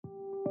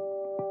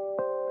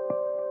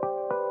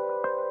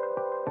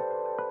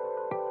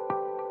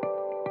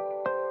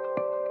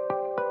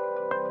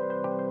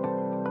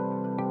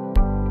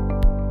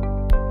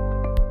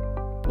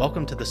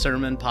Welcome to the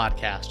Sermon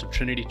Podcast of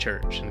Trinity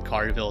Church in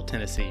Collierville,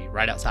 Tennessee,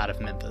 right outside of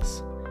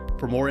Memphis.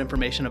 For more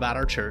information about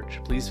our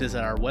church, please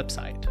visit our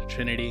website,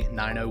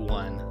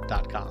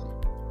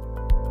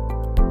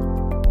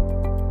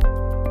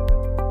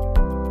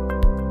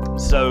 trinity901.com.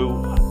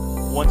 So,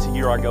 once a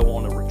year I go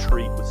on a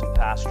retreat with some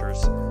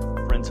pastors,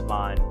 friends of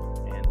mine,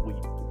 and we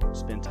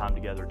spend time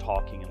together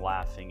talking and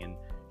laughing and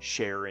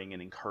sharing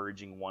and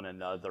encouraging one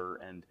another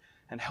and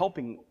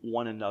helping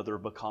one another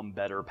become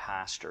better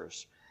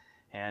pastors.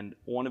 And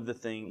one of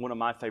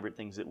my favorite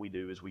things that we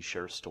do is we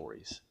share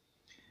stories.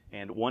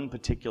 And one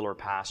particular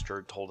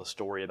pastor told a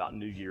story about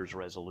New Year's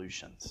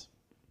resolutions.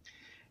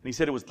 And he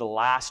said it was the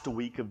last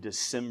week of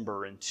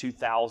December in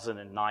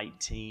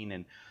 2019,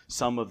 and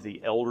some of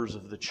the elders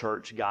of the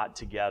church got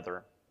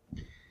together.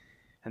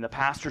 And the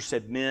pastor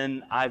said,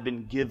 "Men, I've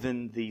been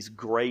given these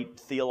great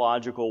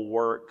theological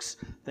works,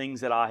 things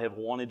that I have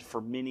wanted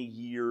for many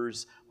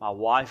years. My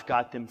wife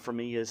got them for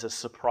me as a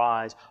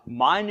surprise.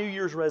 My New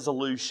Year's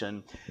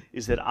resolution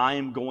is that I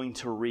am going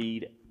to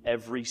read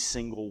every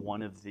single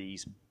one of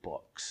these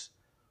books.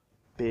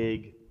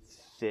 Big,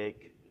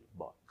 thick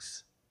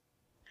books."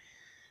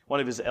 One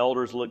of his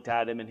elders looked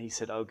at him and he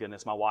said, "Oh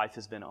goodness, my wife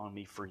has been on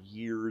me for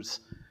years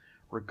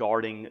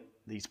regarding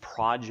these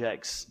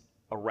projects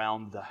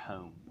around the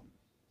home.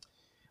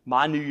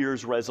 My New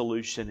Year's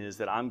resolution is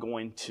that I'm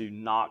going to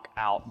knock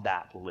out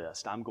that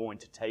list. I'm going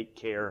to take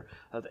care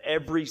of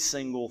every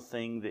single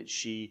thing that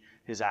she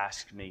has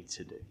asked me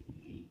to do."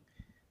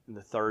 And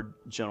the third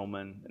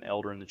gentleman, an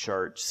elder in the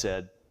church,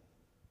 said,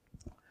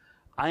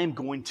 "I am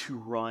going to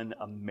run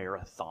a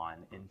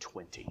marathon in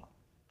 20.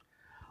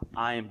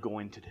 I am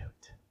going to do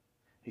it."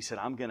 He said,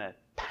 "I'm going to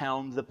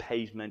pound the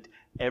pavement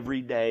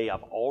every day.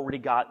 I've already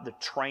got the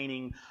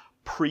training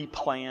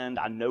pre-planned.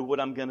 I know what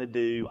I'm going to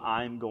do.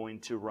 I'm going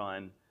to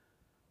run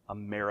a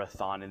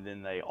marathon." And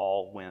then they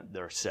all went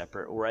their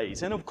separate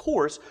ways. And of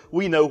course,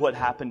 we know what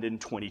happened in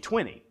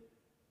 2020.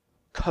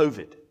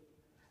 COVID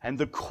and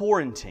the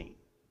quarantine.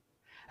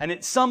 And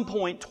at some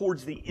point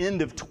towards the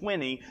end of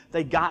 20,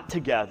 they got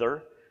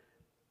together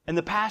and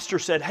the pastor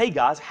said, "Hey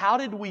guys, how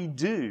did we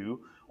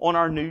do on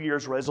our New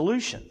Year's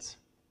resolutions?"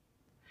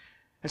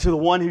 And so the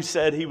one who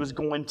said he was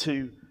going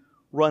to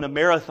run a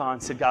marathon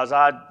said, "Guys,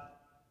 I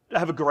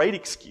have a great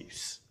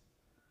excuse.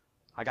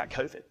 I got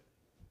COVID.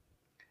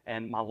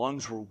 And my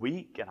lungs were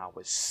weak, and I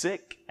was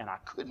sick, and I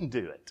couldn't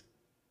do it.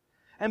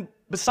 And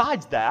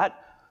besides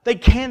that, they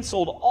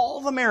canceled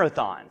all the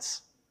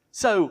marathons.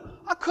 So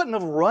I couldn't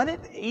have run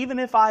it even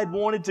if I had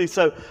wanted to.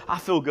 So I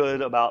feel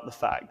good about the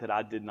fact that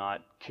I did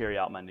not carry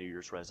out my New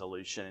Year's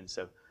resolution." And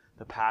so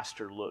the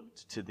pastor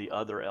looked to the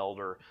other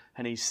elder,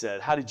 and he said,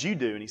 "How did you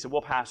do?" And he said,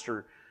 "Well,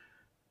 Pastor,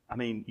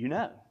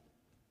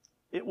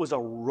 it was a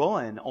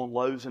run on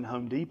Lowe's and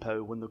Home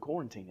Depot when the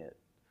quarantine hit.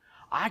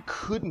 I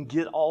couldn't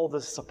get all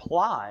the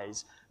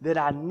supplies that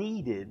I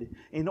needed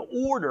in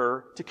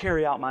order to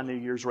carry out my New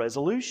Year's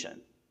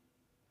resolution."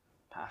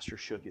 Pastor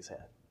shook his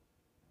head.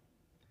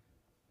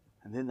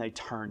 And then they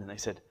turned and they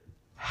said,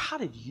 "How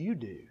did you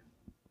do?"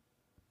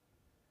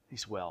 He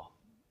said, "Well,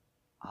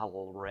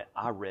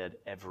 I read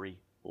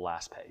every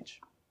last page."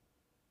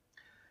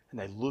 And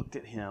they looked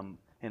at him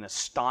in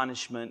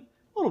astonishment,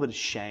 a little bit of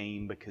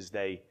shame because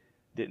they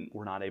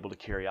were not able to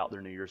carry out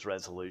their New Year's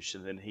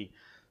resolution. Then he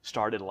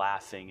started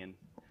laughing and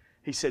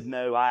he said,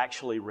 "No, I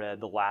actually read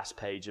the last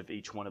page of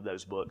each one of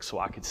those books so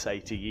I could say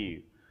to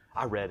you,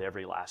 I read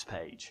every last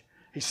page."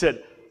 He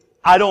said,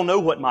 "I don't know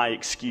what my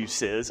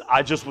excuse is.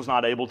 I just was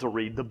not able to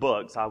read the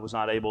books. I was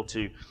not able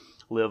to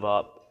live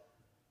up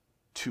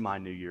to my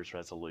New Year's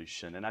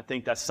resolution." And I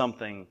think that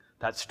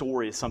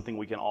story is something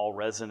we can all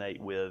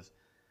resonate with,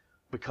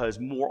 because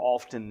more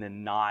often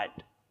than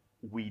not,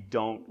 we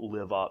don't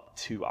live up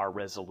to our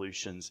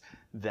resolutions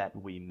that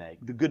we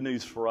make. The good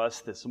news for us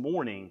this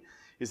morning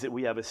is that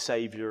we have a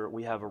Savior,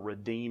 we have a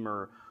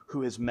Redeemer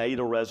who has made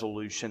a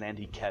resolution and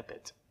He kept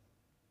it.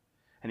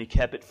 And He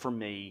kept it for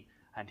me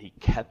and He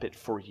kept it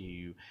for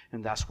you.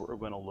 And that's what we're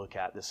going to look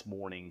at this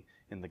morning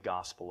in the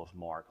Gospel of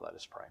Mark. Let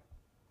us pray.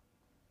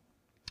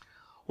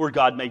 Lord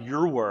God, may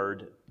Your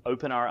Word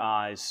open our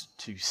eyes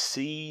to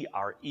see,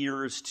 our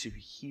ears to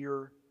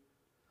hear,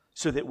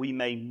 so that we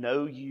may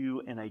know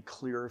You in a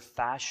clearer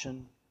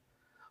fashion.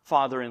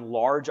 Father,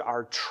 enlarge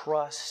our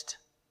trust.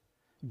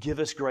 Give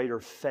us greater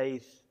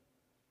faith.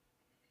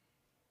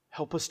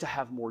 Help us to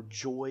have more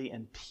joy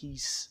and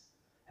peace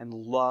and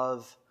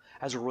love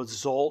as a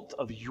result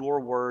of Your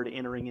Word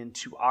entering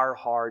into our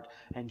heart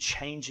and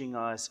changing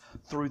us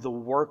through the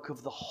work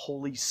of the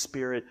Holy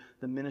Spirit,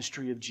 the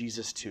ministry of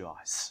Jesus to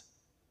us.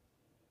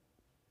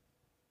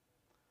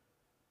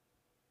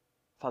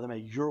 Father, may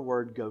Your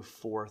Word go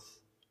forth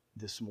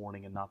this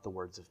morning and not the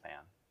words of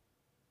man.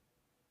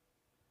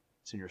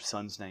 It's in Your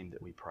Son's name that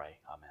we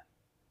pray. Amen.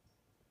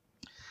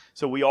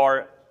 So we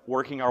are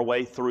working our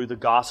way through the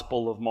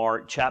Gospel of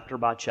Mark, chapter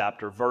by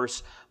chapter,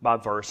 verse by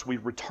verse. We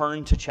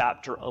return to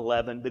chapter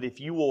 11, but if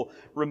you will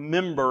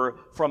remember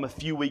from a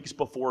few weeks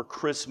before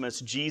Christmas,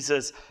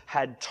 Jesus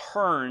had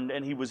turned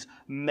and He was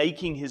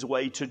making His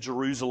way to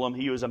Jerusalem.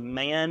 He was a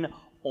man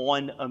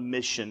on a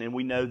mission. And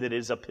we know that it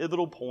is a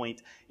pivotal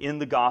point in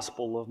the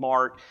Gospel of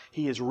Mark.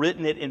 He has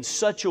written it in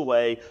such a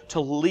way to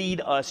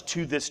lead us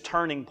to this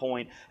turning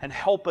point and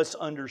help us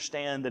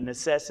understand the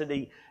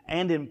necessity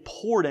and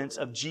importance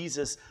of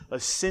Jesus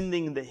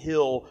ascending the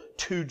hill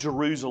to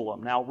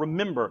Jerusalem. Now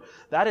remember,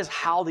 that is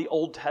how the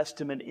Old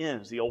Testament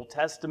ends. The Old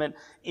Testament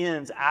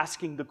ends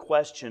asking the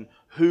question,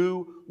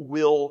 who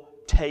will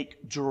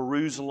take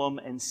Jerusalem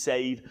and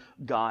save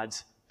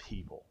God's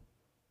people?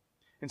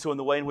 And so in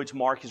the way in which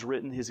Mark has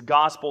written his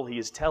gospel, he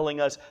is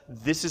telling us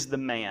this is the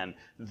man,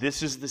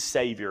 this is the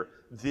Savior,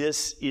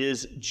 this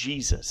is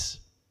Jesus.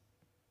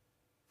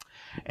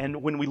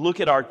 And when we look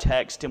at our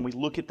text and we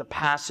look at the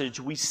passage,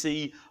 we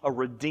see a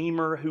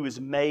Redeemer who has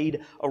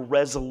made a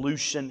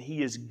resolution.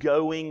 He is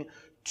going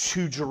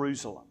to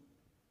Jerusalem.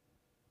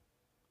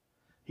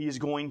 He is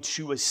going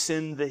to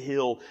ascend the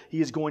hill.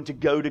 He is going to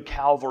go to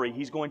Calvary.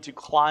 He's going to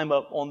climb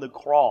up on the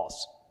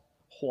cross.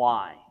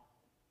 Why?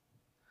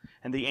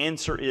 And the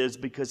answer is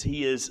because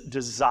he is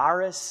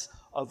desirous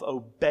of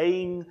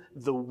obeying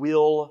the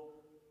will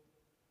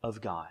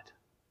of God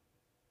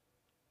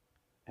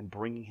and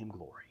bringing Him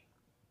glory.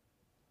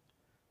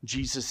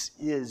 Jesus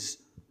is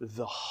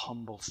the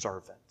humble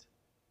servant.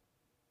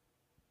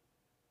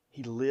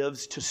 He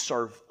lives to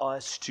serve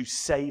us, to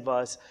save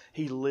us.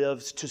 He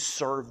lives to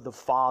serve the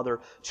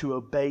Father, to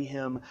obey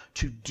Him,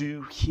 to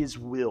do His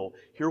will.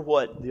 Hear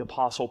what the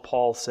Apostle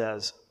Paul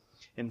says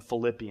in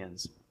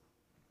Philippians.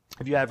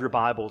 If you have your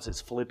Bibles,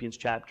 it's Philippians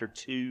chapter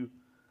 2,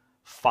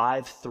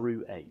 5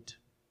 through 8.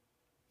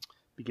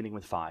 Beginning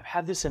with 5.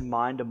 Have this in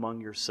mind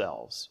among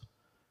yourselves,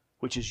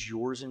 which is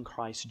yours in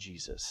Christ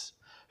Jesus,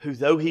 who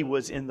though He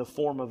was in the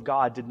form of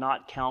God, did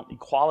not count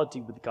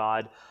equality with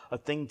God a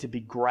thing to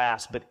be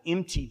grasped, but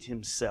emptied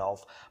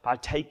Himself by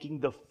taking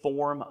the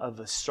form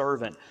of a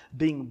servant,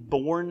 being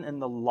born in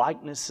the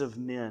likeness of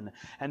men,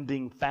 and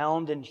being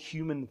found in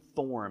human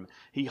form.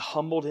 He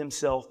humbled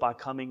Himself by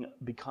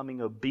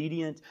becoming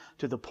obedient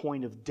to the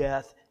point of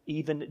death,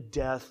 even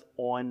death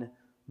on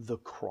the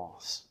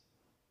cross.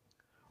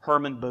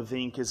 Herman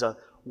Bavinck is a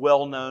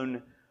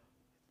well-known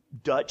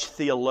Dutch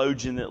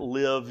theologian that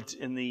lived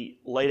in the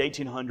late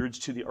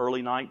 1800s to the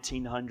early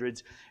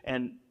 1900s.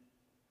 And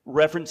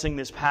referencing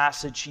this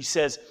passage, he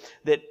says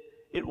that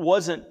it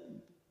wasn't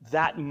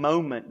that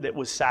moment that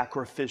was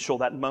sacrificial,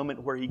 that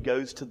moment where He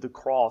goes to the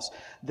cross,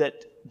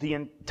 that the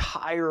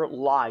entire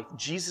life,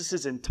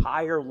 Jesus'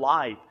 entire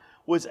life,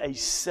 was a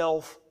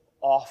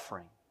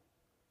self-offering.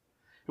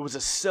 It was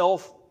a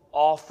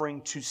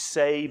self-offering to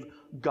save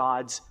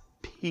God's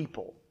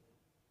people.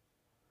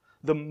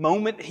 The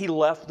moment He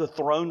left the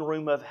throne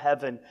room of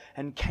heaven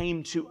and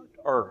came to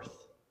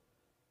earth,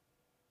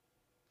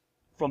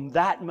 from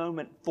that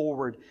moment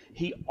forward,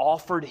 He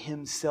offered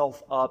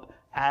Himself up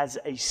as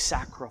a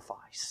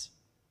sacrifice.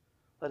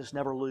 Let us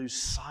never lose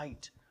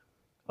sight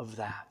of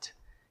that.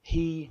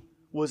 He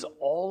was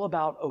all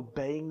about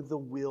obeying the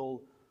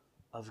will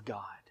of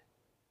God.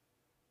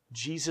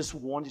 Jesus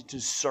wanted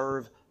to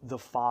serve the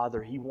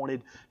Father. He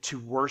wanted to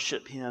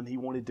worship Him. He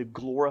wanted to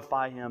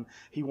glorify Him.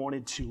 He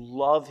wanted to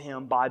love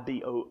Him by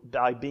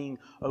being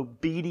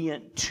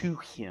obedient to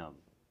Him.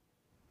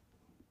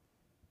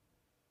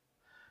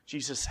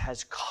 Jesus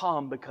has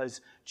come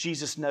because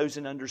Jesus knows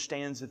and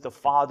understands that the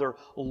Father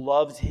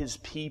loves His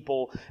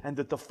people and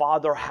that the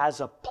Father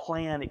has a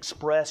plan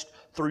expressed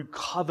through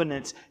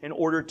covenants in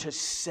order to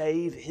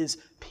save His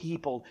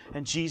people.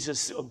 And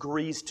Jesus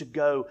agrees to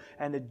go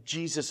and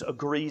Jesus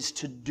agrees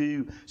to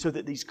do so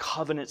that these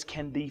covenants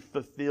can be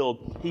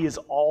fulfilled. He is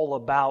all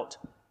about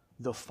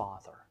the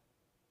Father.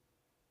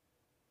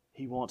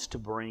 He wants to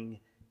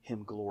bring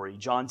Him glory.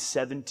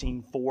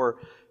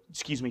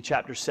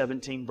 Chapter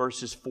 17,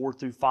 verses 4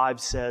 through 5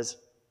 says,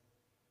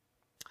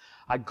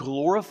 I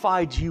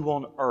glorified you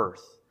on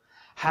earth,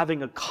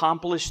 having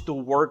accomplished the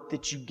work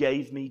that you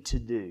gave me to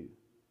do.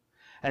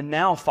 And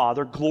now,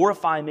 Father,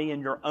 glorify me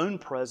in your own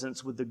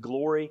presence with the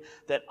glory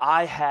that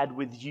I had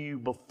with you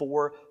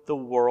before the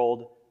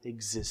world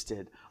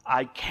existed.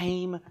 I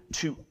came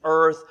to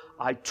earth.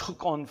 I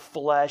took on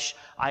flesh.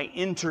 I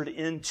entered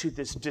into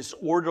this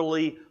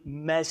disorderly,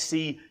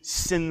 messy,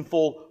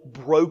 sinful,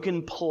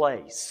 broken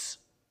place.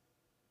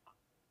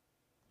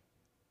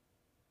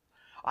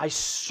 I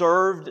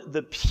served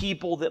the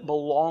people that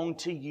belong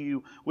to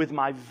you with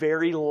my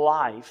very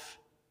life.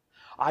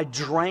 I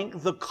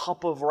drank the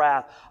cup of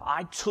wrath.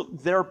 I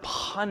took their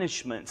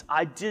punishments.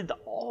 I did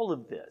all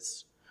of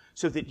this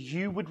so that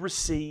you would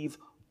receive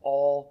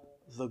all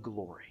the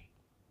glory.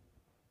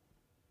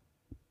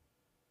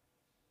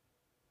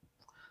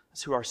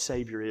 That's who our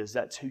Savior is.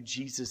 That's who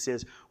Jesus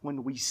is.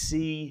 When we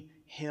see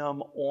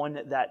Him on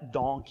that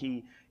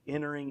donkey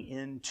entering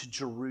into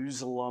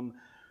Jerusalem,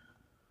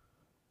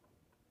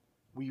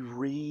 we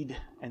read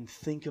and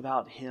think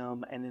about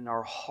Him, and in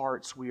our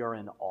hearts we are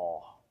in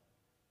awe.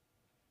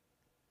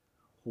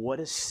 What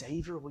a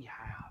Savior we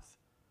have.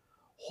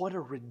 What a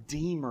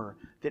Redeemer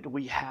that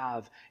we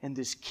have in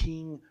this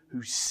King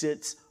who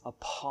sits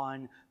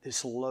upon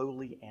this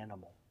lowly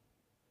animal.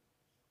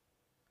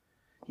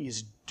 He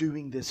is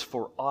doing this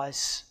for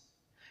us.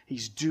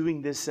 He's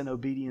doing this in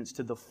obedience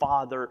to the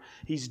Father.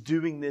 He's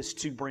doing this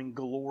to bring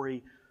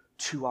glory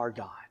to our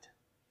God.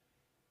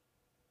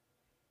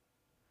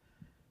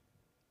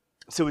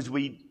 So as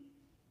we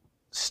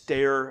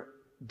stare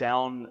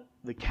down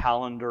the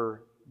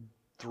calendar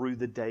through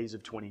the days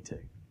of 22,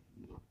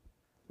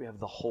 we have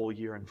the whole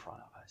year in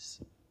front of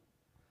us.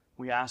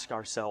 We ask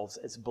ourselves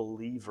as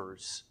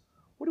believers,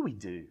 what do we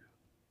do?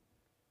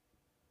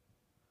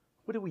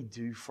 What do we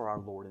do for our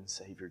Lord and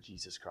Savior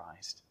Jesus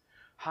Christ?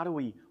 How do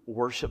we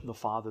worship the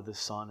Father, the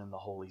Son, and the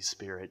Holy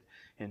Spirit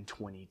in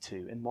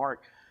 22? In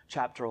Mark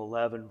chapter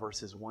 11,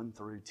 verses 1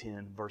 through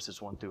 10,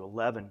 verses 1 through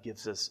 11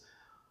 gives us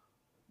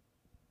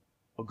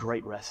a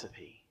great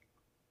recipe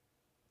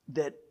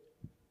that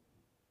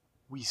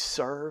we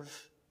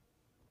serve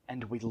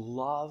and we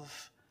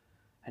love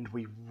and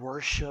we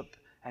worship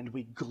and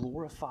we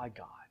glorify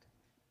God.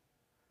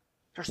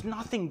 There's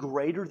nothing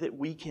greater that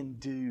we can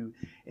do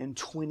in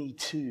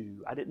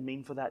 22. I didn't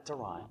mean for that to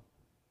rhyme.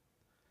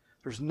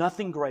 There's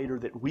nothing greater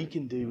that we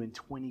can do in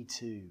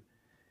 22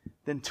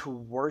 than to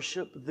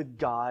worship the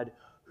God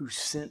who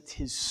sent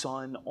His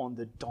Son on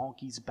the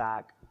donkey's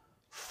back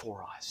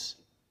for us.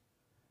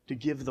 To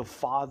give the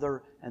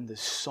Father and the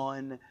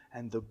Son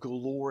and the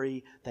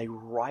glory they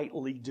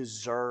rightly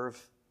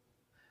deserve,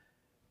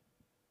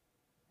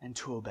 and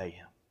to obey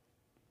Him.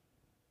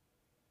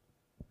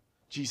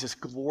 Jesus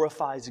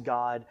glorifies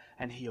God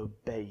and He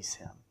obeys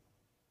Him.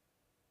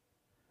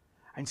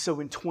 And so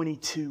in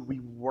 22, we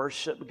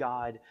worship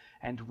God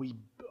and we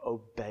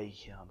obey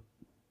Him.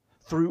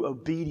 Through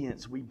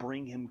obedience, we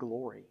bring Him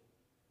glory.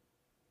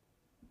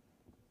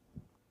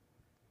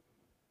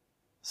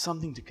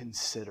 Something to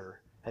consider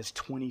as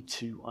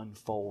 22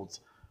 unfolds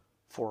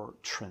for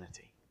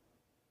Trinity.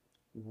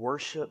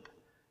 Worship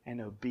and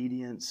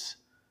obedience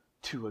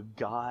to a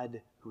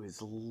God who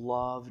has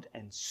loved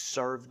and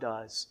served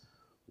us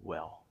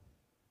well.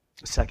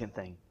 Second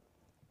thing,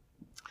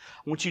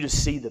 I want you to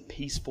see the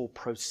peaceful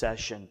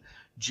procession.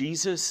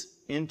 Jesus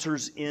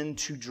enters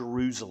into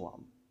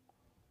Jerusalem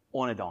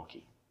on a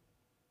donkey.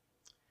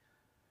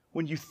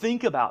 When you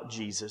think about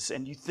Jesus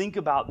and you think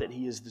about that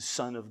He is the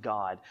Son of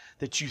God,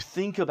 that you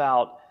think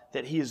about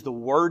that He is the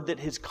Word that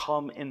has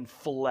come in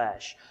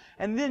flesh,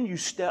 and then you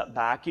step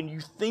back and you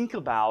think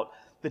about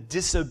the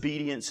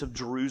disobedience of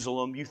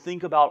Jerusalem. You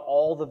think about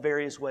all the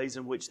various ways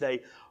in which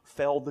they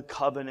failed the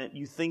covenant.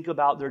 You think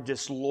about their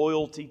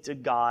disloyalty to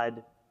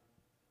God.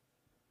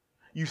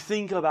 You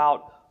think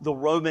about the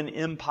Roman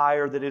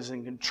Empire that is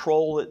in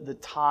control at the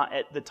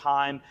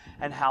time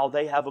and how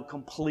they have a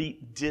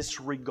complete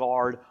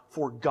disregard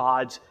for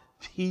God's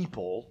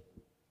people.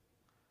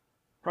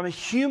 From a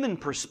human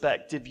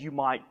perspective, you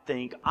might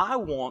think, I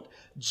want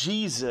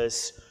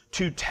Jesus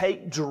to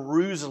take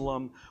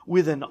Jerusalem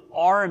with an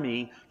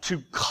army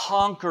to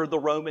conquer the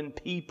Roman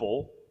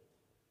people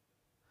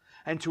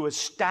and to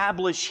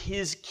establish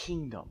His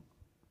kingdom.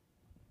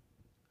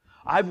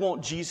 I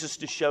want Jesus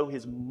to show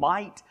His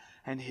might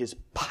and His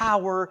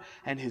power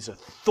and His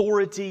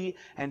authority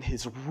and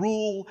His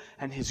rule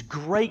and His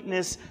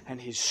greatness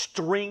and His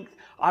strength.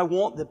 I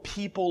want the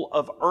people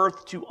of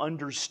earth to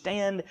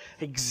understand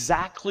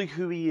exactly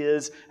who He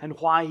is and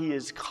why He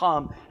has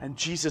come. And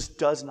Jesus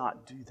does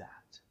not do that.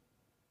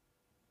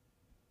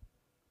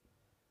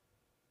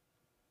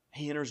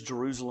 He enters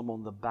Jerusalem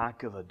on the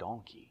back of a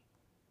donkey.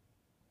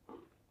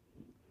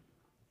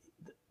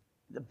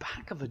 The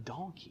back of a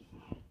donkey.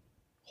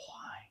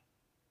 Why?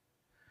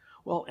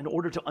 Well, in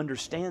order to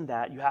understand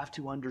that, you have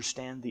to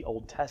understand the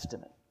Old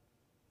Testament.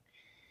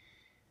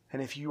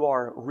 And if you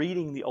are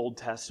reading the Old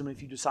Testament,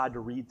 if you decide to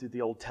read through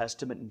the Old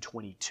Testament in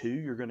 22,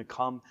 you're going to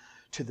come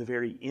to the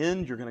very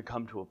end. You're going to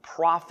come to a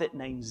prophet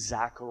named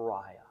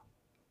Zechariah.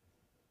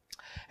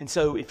 And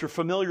so if you're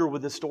familiar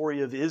with the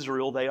story of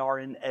Israel, they are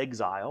in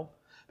exile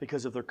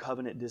because of their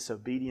covenant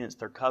disobedience,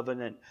 their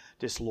covenant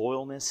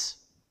disloyalness.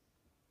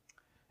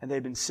 And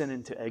they've been sent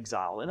into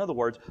exile. In other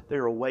words,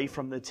 they're away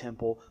from the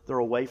temple. They're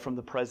away from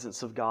the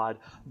presence of God.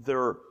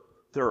 Their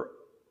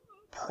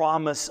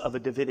promise of a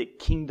Davidic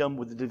kingdom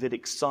with the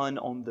Davidic son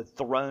on the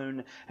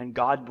throne and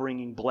God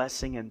bringing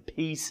blessing and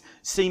peace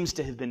seems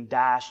to have been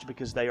dashed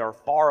because they are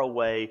far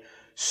away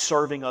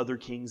serving other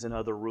kings and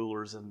other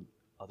rulers and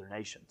other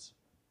nations.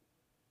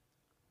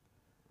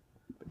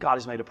 But God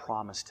has made a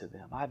promise to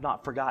them. I have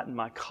not forgotten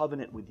my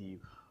covenant with you.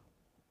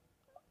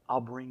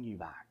 I'll bring you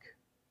back.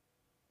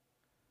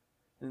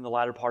 In the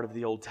latter part of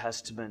the Old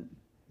Testament,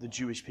 the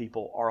Jewish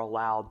people are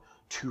allowed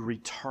to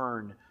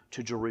return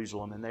to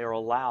Jerusalem, and they are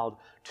allowed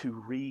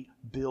to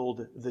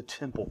rebuild the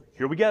temple.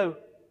 Here we go.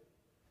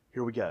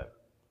 Here we go.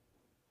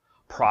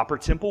 Proper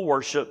temple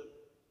worship,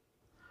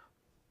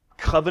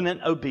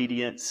 covenant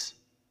obedience,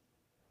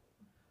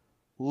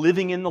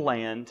 living in the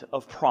land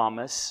of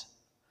promise.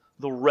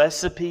 The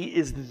recipe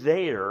is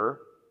there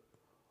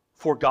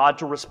for God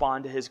to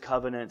respond to His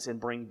covenants and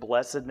bring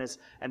blessedness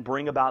and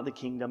bring about the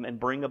kingdom and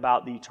bring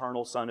about the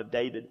eternal Son of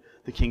David,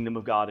 the kingdom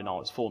of God in all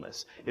its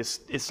fullness.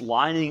 It's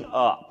lining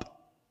up,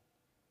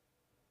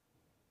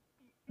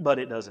 but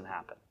it doesn't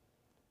happen.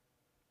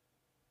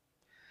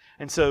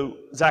 And so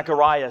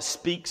Zechariah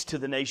speaks to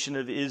the nation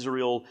of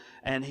Israel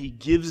and he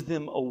gives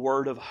them a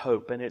word of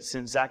hope. And it's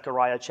in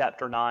Zechariah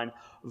chapter 9,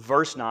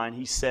 verse 9.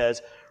 He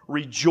says,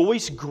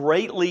 "Rejoice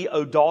greatly,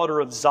 O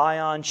daughter of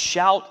Zion.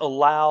 Shout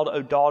aloud,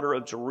 O daughter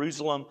of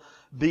Jerusalem.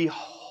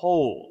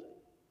 Behold,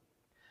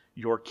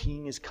 your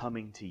king is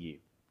coming to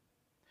you.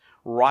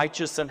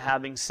 Righteous and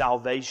having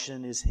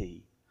salvation is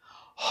he.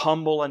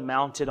 Humble and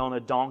mounted on a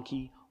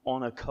donkey,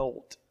 on a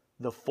colt,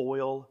 the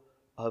foal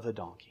of a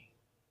donkey."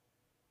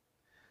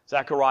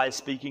 Zechariah,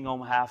 speaking on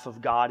behalf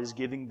of God, is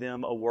giving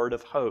them a word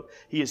of hope.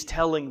 He is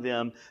telling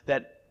them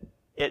that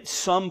at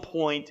some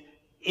point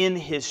in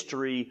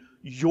history,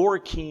 your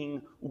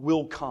king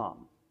will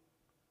come.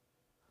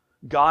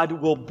 God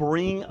will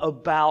bring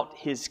about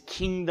His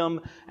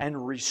kingdom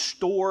and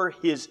restore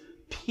His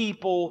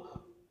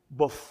people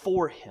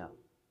before Him.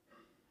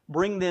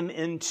 Bring them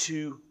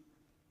into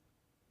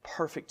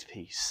perfect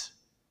peace.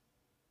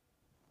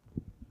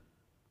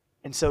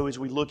 And so as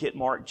we look at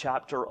Mark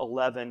chapter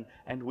 11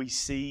 and we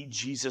see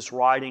Jesus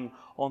riding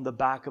on the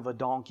back of a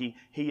donkey,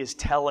 He is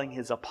telling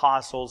His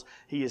apostles,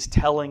 He is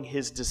telling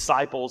His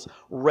disciples,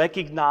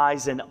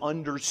 recognize and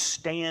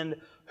understand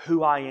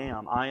who I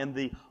am. I am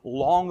the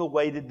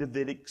long-awaited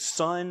Davidic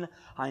son.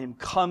 I am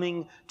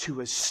coming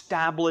to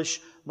establish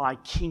my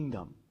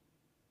kingdom.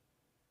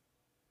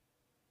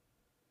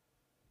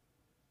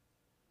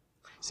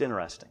 It's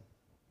interesting.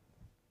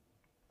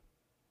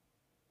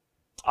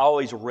 I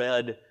always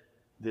read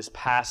this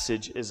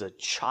passage as a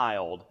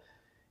child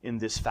in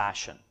this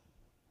fashion.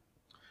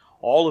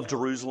 All of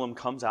Jerusalem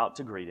comes out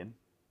to greet Him.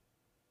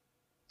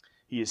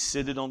 He is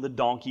seated on the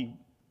donkey,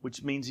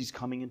 which means He's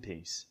coming in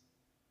peace.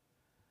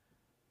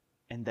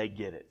 And they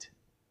get it.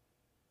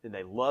 And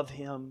they love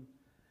Him,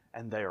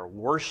 and they are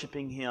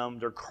worshiping Him.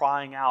 They're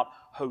crying out,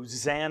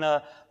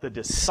 Hosanna. The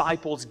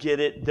disciples get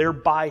it. They're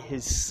by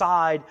His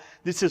side.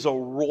 This is a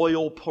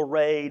royal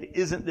parade.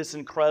 Isn't this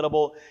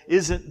incredible?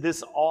 Isn't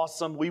this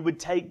awesome? We would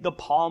take the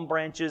palm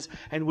branches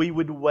and we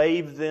would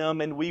wave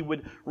them and we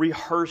would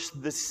rehearse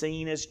the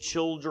scene as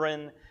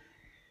children.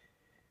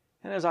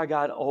 And as I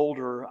got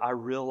older, I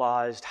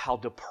realized how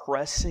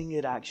depressing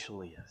it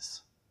actually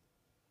is.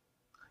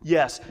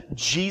 Yes,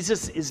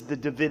 Jesus is the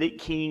Davidic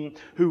king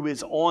who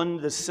is on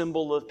the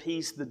symbol of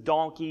peace, the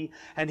donkey,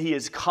 and He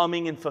is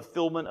coming in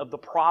fulfillment of the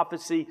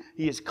prophecy.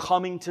 He is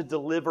coming to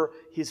deliver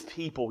His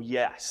people.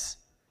 Yes.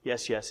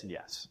 Yes, yes, and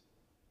yes.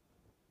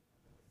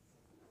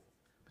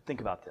 But think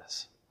about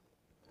this.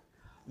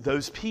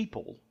 Those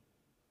people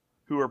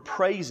who are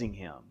praising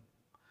Him,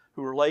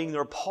 who are laying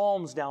their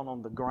palms down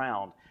on the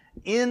ground,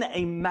 in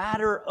a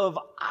matter of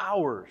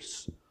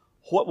hours,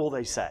 what will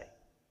they say?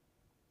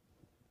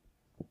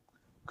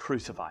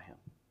 Crucify Him.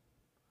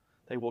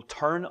 They will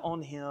turn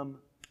on Him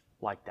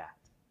like that.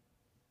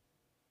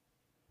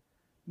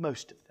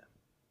 Most of them.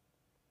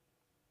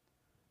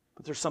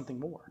 But there's something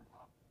more.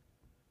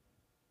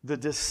 The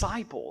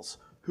disciples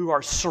who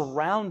are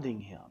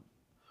surrounding Him,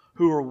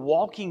 who are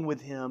walking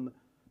with Him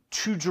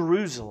to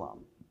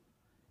Jerusalem,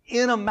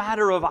 in a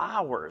matter of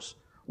hours,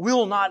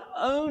 will not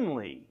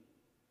only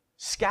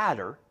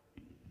scatter,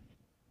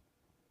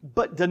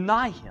 but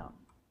deny Him.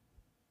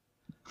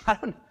 I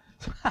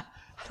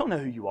don't know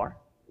who you are.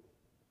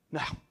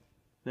 No.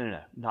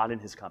 Not in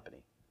His company.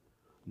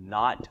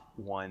 Not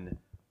one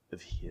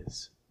of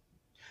His.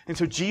 And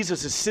so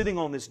Jesus is sitting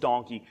on this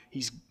donkey.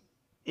 He's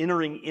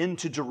entering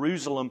into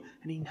Jerusalem,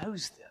 and He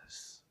knows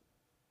this.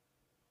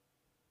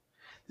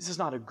 This is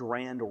not a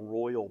grand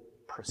royal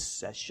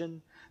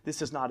procession.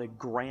 This is not a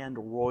grand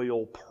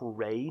royal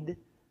parade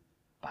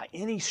by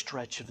any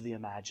stretch of the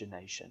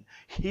imagination.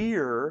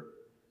 Here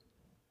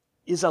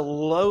is a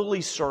lowly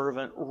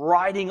servant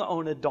riding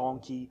on a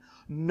donkey,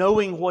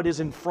 knowing what is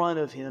in front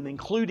of him,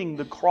 including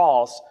the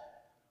cross,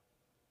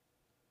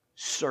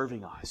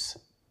 serving us.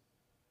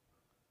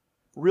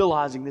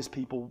 Realizing these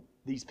people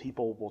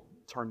will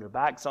turn their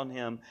backs on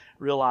Him,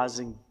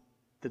 realizing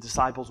the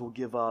disciples will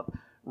give up,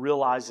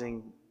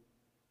 realizing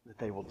that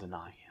they will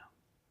deny Him.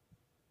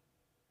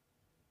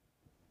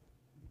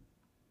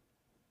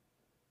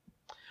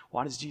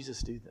 Why does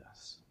Jesus do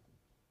this?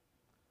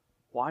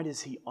 Why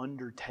does He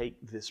undertake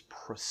this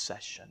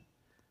procession?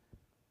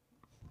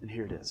 And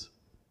here it is.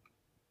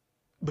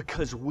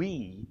 Because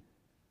we,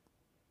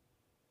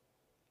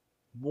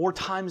 more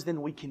times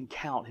than we can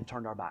count, have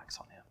turned our backs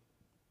on Him.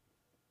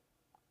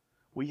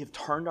 We have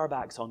turned our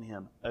backs on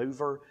Him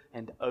over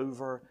and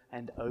over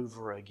and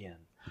over again.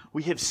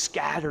 We have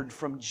scattered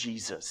from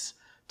Jesus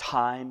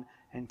time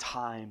and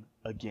time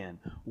again.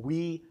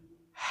 We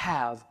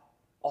have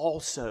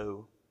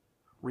also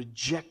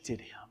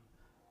rejected Him,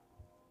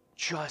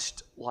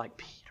 just like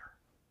Peter.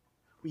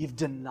 We have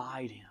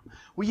denied Him.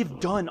 We have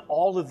done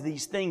all of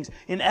these things.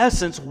 In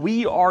essence,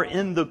 we are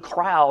in the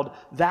crowd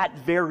that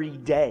very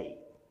day.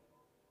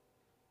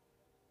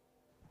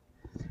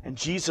 And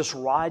Jesus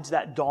rides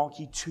that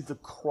donkey to the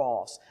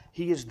cross.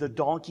 He is the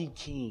donkey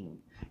king.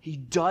 He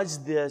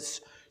does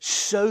this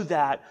so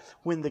that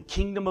when the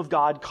kingdom of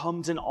God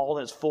comes in all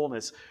its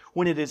fullness,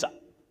 when it is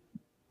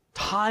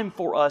time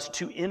for us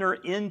to enter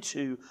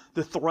into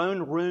the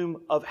throne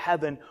room of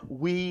heaven,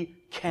 we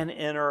can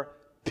enter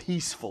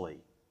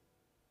peacefully.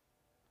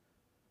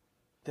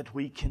 That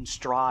we can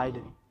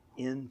stride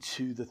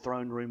into the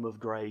throne room of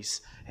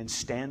grace and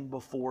stand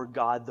before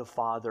God the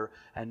Father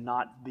and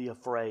not be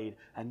afraid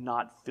and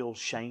not feel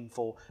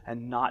shameful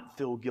and not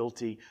feel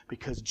guilty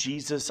because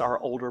Jesus, our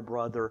older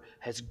brother,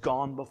 has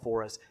gone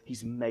before us.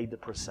 He's made the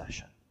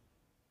procession.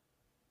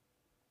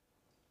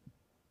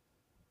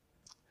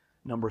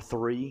 Number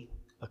 3,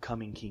 a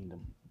coming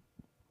kingdom.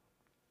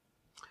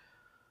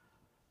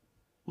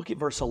 Look at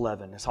verse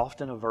 11. It's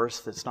often a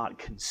verse that's not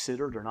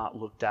considered or not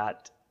looked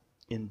at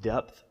in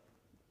depth.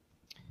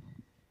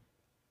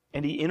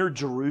 And he entered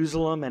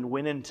Jerusalem and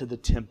went into the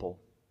temple.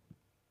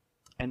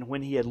 And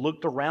when he had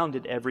looked around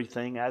at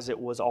everything, as it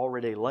was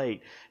already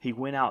late, he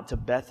went out to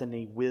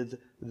Bethany with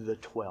the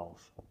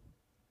 12.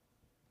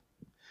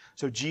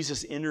 So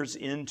Jesus enters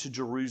into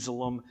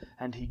Jerusalem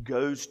and he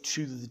goes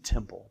to the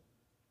temple.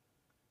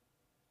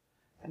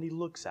 And he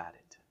looks at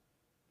it.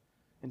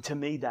 And to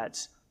me,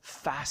 that's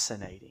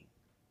fascinating.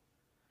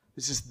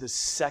 This is the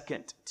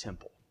second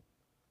temple.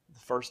 The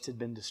first had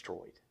been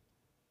destroyed.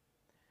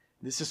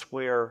 This is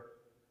where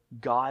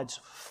God's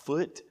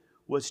foot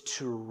was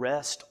to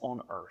rest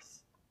on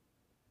earth.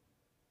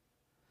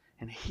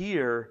 And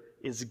here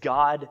is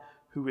God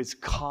who has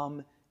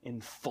come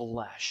in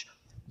flesh.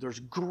 There's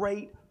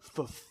great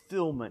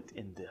fulfillment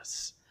in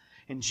this.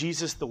 In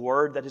Jesus, the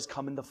Word that has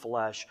come in the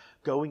flesh,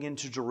 going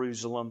into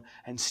Jerusalem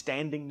and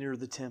standing near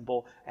the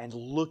temple and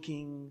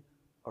looking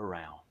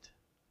around.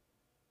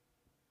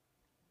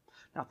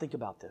 Now think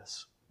about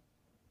this.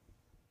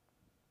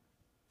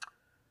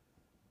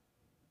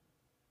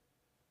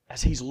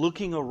 As he's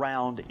looking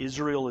around,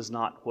 Israel is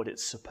not what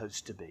it's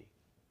supposed to be.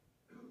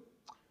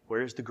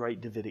 Where is the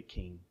great Davidic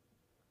king?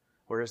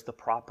 Where is the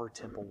proper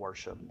temple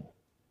worship?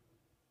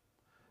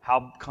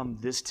 How come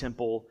this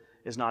temple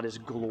is not as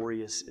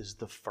glorious as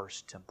the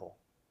first temple?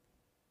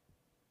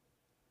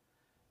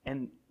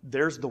 And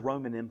there's the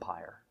Roman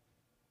Empire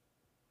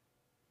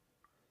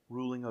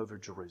ruling over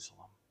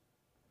Jerusalem.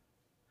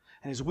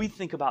 And as we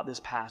think about this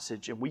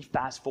passage and we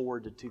fast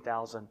forward to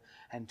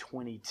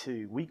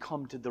 2022, we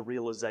come to the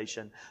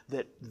realization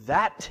that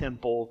that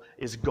temple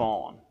is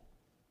gone.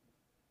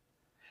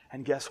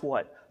 And guess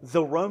what?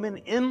 The Roman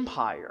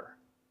Empire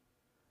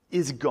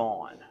is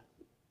gone.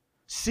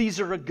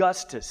 Caesar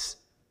Augustus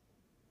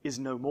is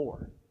no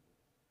more.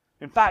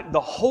 In fact,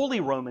 the Holy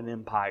Roman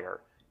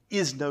Empire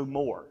is no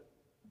more.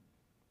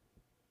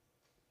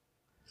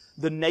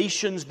 The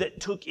nations that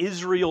took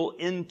Israel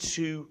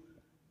into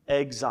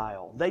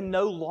exile, they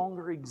no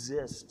longer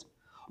exist.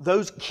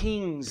 Those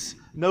kings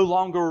no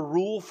longer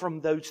rule from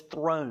those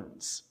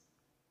thrones.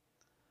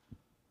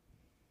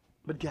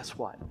 But guess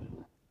what?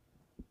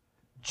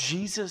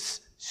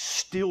 Jesus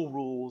still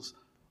rules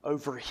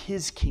over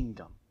His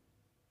kingdom.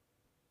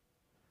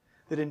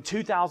 That in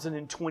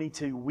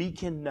 2022 we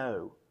can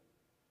know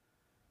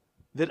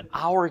that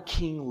our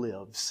King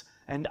lives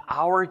and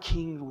our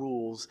King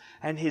rules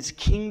and His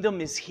kingdom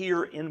is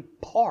here in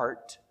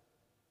part,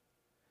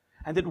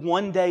 and that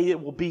one day it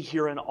will be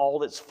here in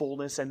all its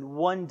fullness, and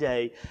one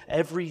day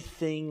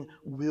everything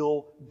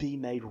will be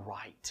made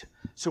right.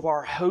 So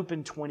our hope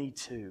in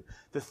 22,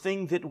 the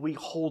thing that we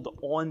hold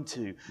on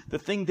to, the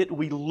thing that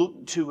we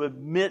look to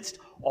amidst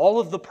all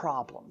of the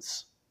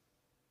problems,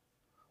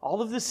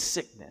 all of the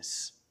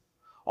sickness,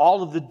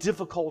 all of the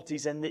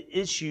difficulties and the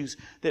issues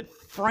that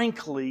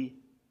frankly,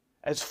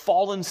 as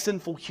fallen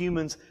sinful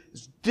humans,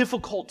 is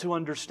difficult to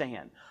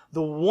understand.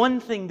 The one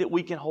thing that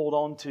we can hold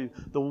on to,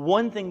 the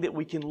one thing that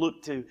we can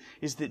look to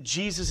is that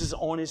Jesus is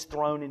on His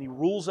throne and He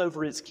rules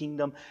over His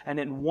kingdom, and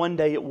then one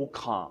day it will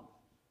come.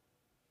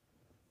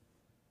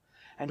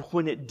 And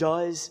when it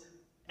does,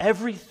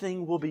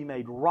 everything will be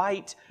made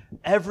right,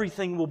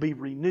 everything will be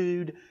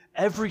renewed,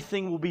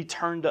 everything will be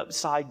turned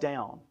upside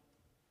down.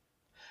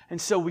 And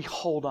so we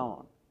hold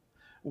on.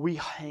 We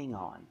hang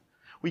on.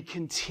 We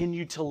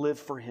continue to live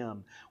for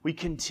Him. We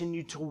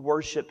continue to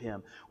worship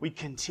Him. We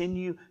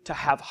continue to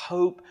have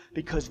hope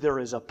because there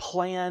is a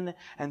plan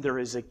and there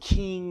is a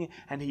King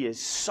and He is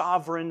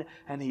sovereign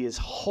and He is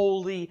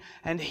holy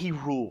and He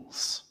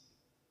rules.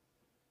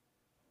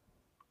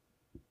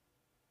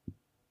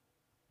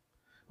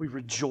 We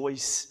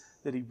rejoice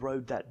that He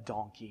rode that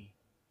donkey.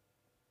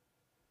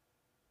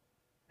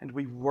 And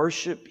we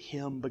worship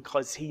Him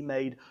because He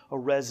made a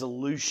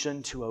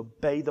resolution to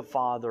obey the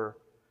Father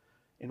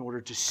in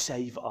order to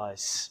save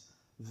us,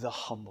 the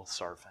humble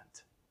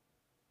servant.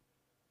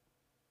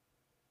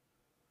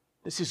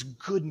 This is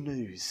good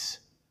news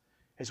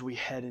as we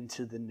head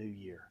into the new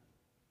year.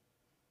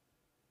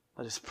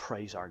 Let us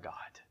praise our God.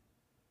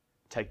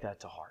 Take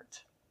that to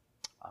heart.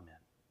 Amen.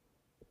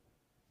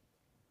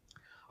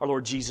 Our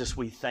Lord Jesus,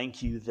 we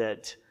thank You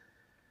that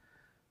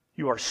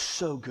You are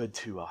so good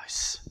to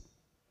us.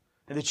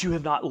 and that you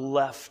have not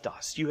left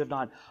us. You have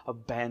not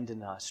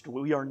abandoned us.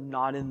 We are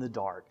not in the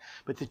dark,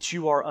 but that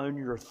you are on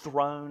your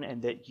throne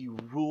and that you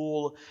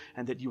rule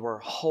and that you are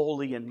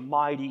holy and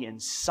mighty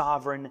and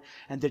sovereign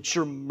and that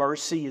your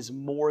mercy is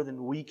more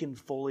than we can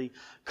fully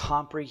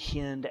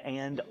comprehend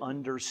and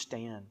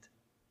understand.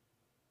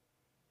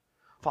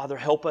 Father,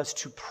 help us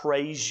to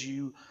praise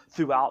you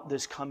throughout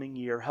this coming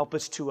year. Help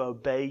us to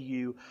obey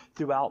you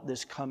throughout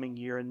this coming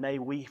year. And may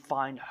we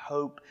find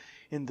hope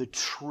in the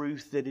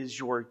truth that is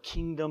your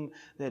kingdom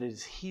that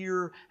is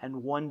here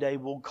and one day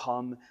will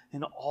come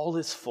in all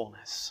its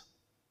fullness.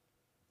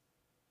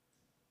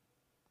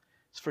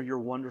 It's for your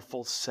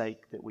wonderful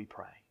sake that we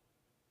pray.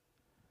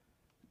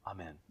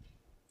 Amen.